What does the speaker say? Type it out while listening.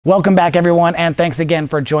Welcome back, everyone, and thanks again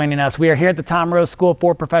for joining us. We are here at the Tom Rose School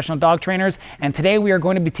for Professional Dog Trainers, and today we are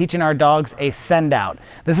going to be teaching our dogs a send-out.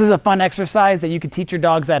 This is a fun exercise that you can teach your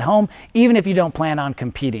dogs at home, even if you don't plan on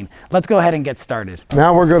competing. Let's go ahead and get started.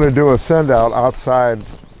 Now we're going to do a send-out outside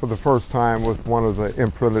for the first time with one of the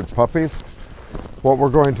imprinted puppies. What we're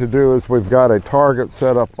going to do is we've got a target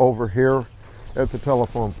set up over here at the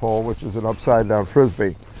telephone pole, which is an upside-down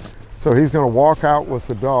frisbee. So he's going to walk out with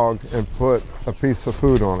the dog and put a piece of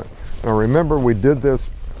food on it. Now remember, we did this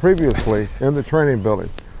previously in the training building.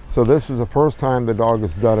 So this is the first time the dog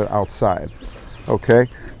has done it outside. Okay,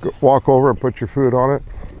 walk over and put your food on it.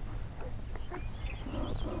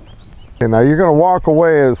 And now you're going to walk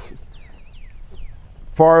away as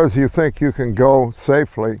far as you think you can go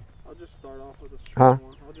safely. I'll just start off with a short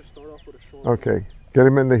one. I'll just start off with a short one. Okay, get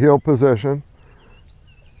him in the heel position.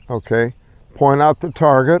 Okay, point out the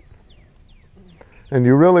target. And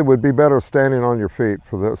you really would be better standing on your feet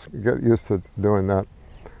for this. Get used to doing that.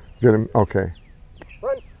 Get him, okay.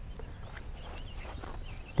 Run.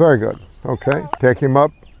 Very good, okay. Take him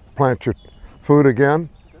up, plant your food again.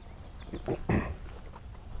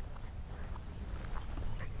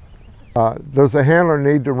 Does the handler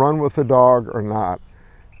need to run with the dog or not?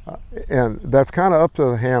 And that's kind of up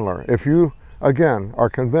to the handler. If you, again, are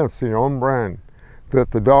convinced in your own brain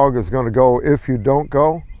that the dog is going to go if you don't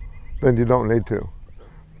go, then you don't need to.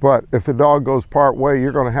 But if the dog goes part way,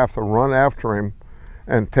 you're going to have to run after him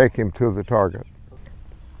and take him to the target.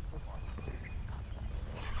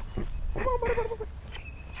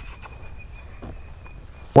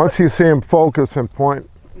 Once you see him focus and point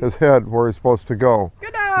his head where he's supposed to go,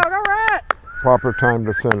 Good dog, all right. proper time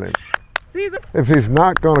to send him. Caesar. If he's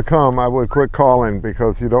not going to come, I would quit calling,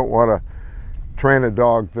 because you don't want to train a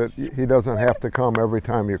dog that he doesn't have to come every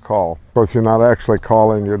time you call. Of course, you're not actually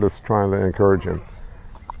calling, you're just trying to encourage him.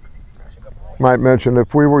 Might mention,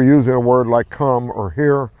 if we were using a word like come or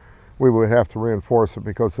here, we would have to reinforce it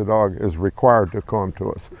because the dog is required to come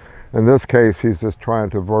to us. In this case, he's just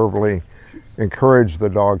trying to verbally encourage the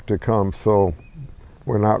dog to come, so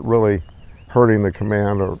we're not really hurting the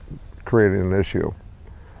command or creating an issue.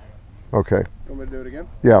 Okay. Want me to do it again?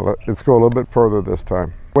 Yeah, let's go a little bit further this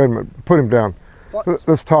time. Wait a minute, put him down.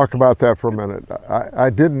 Let's talk about that for a minute.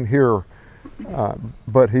 I didn't hear,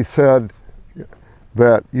 but he said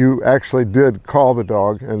that you actually did call the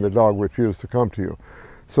dog and the dog refused to come to you.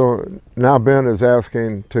 So now Ben is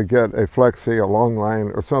asking to get a flexi, a long line,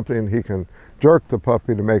 or something he can jerk the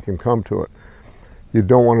puppy to make him come to it. You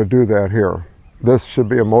don't want to do that here. This should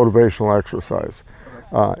be a motivational exercise.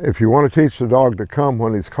 If you want to teach the dog to come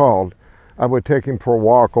when he's called, I would take him for a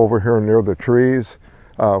walk over here near the trees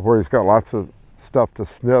where he's got lots of stuff to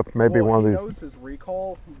sniff. Maybe one of these. He knows his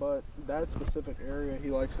recall, but that specific area, he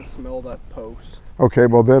likes to smell that post. Okay,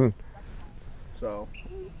 well then, So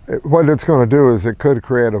what it's going to do is it could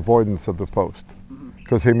create avoidance of the post,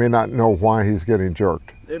 because he may not know why he's getting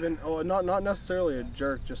jerked. even not necessarily a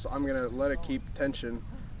jerk. Just I'm gonna let it keep tension.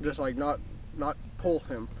 Just like not pull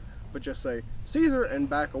him, but just say Caesar and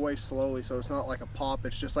back away slowly. So it's not like a pop.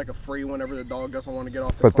 It's just like a free whenever the dog doesn't want to get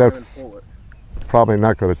off the climb and pull it. Probably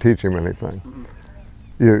not going to teach him anything.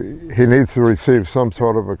 He needs to receive some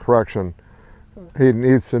sort of a correction. He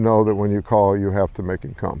needs to know that when you call, you have to make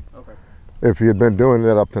him come. Okay. If he had been doing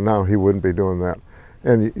that up to now, he wouldn't be doing that.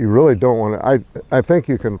 And you really don't want to, I think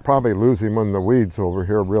you can probably lose him in the weeds over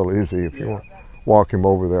here real easy if you walk him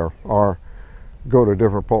over there or go to a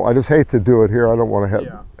different pole. I just hate to do it here. I don't want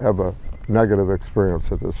to have a negative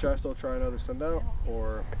experience at this. Should I still try another send out,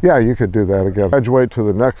 or? Yeah, you could do that again. Graduate to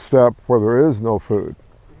the next step where there is no food.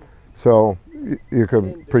 So you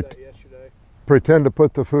can pretend to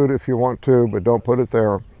put the food if you want to, but don't put it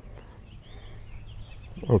there.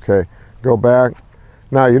 Okay, go back.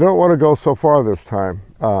 Now you don't want to go so far this time.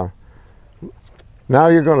 Now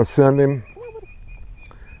you're going to send him,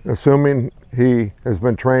 assuming he has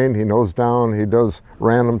been trained, he knows down, he does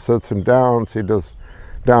random sits and downs, he does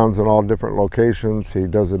downs in all different locations, he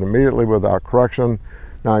does it immediately without correction.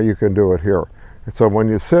 Now you can do it here. And so when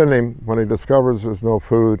you send him, when he discovers there's no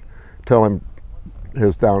food, tell him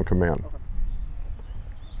his down command.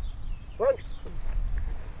 Run.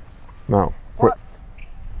 Now, quit.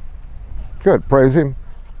 Good, praise him.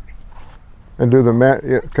 And do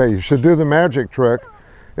the okay, you should do the magic trick.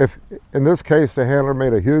 If, in this case, the handler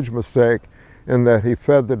made a huge mistake in that he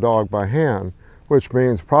fed the dog by hand, which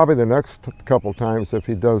means probably the next couple times if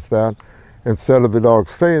he does that, instead of the dog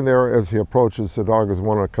staying there, as he approaches, the dog is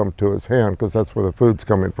wanting to come to his hand because that's where the food's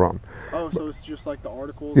coming from. Oh, so it's just like the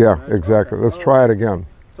articles? Yeah, exactly. Okay. Let's try it again.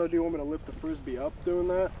 So do you want me to lift the frisbee up doing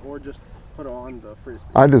that, or just put on the frisbee?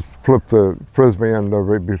 I just flip the frisbee and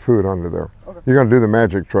there'll be food under there. Okay. You're going to do the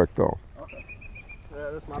magic trick though. Okay. Yeah,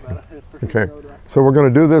 that's my bad. Okay. So we're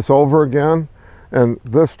going to do this over again, and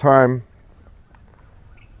this time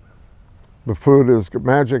the food is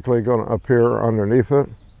magically going to appear underneath it.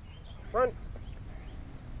 Run.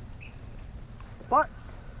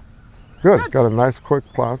 Plots. Good. Got a nice quick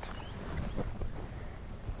plot.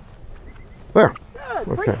 There.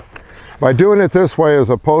 Good. Okay. By doing it this way as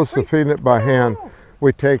opposed to feeding it by hand,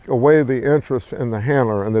 we take away the interest in the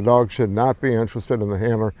handler, and the dog should not be interested in the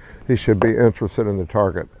handler. He should be interested in the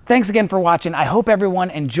target. Thanks again for watching. I hope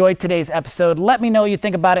everyone enjoyed today's episode. Let me know what you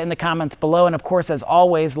think about it in the comments below. And of course, as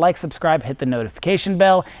always, like, subscribe, hit the notification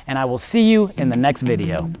bell, and I will see you in the next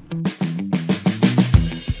video.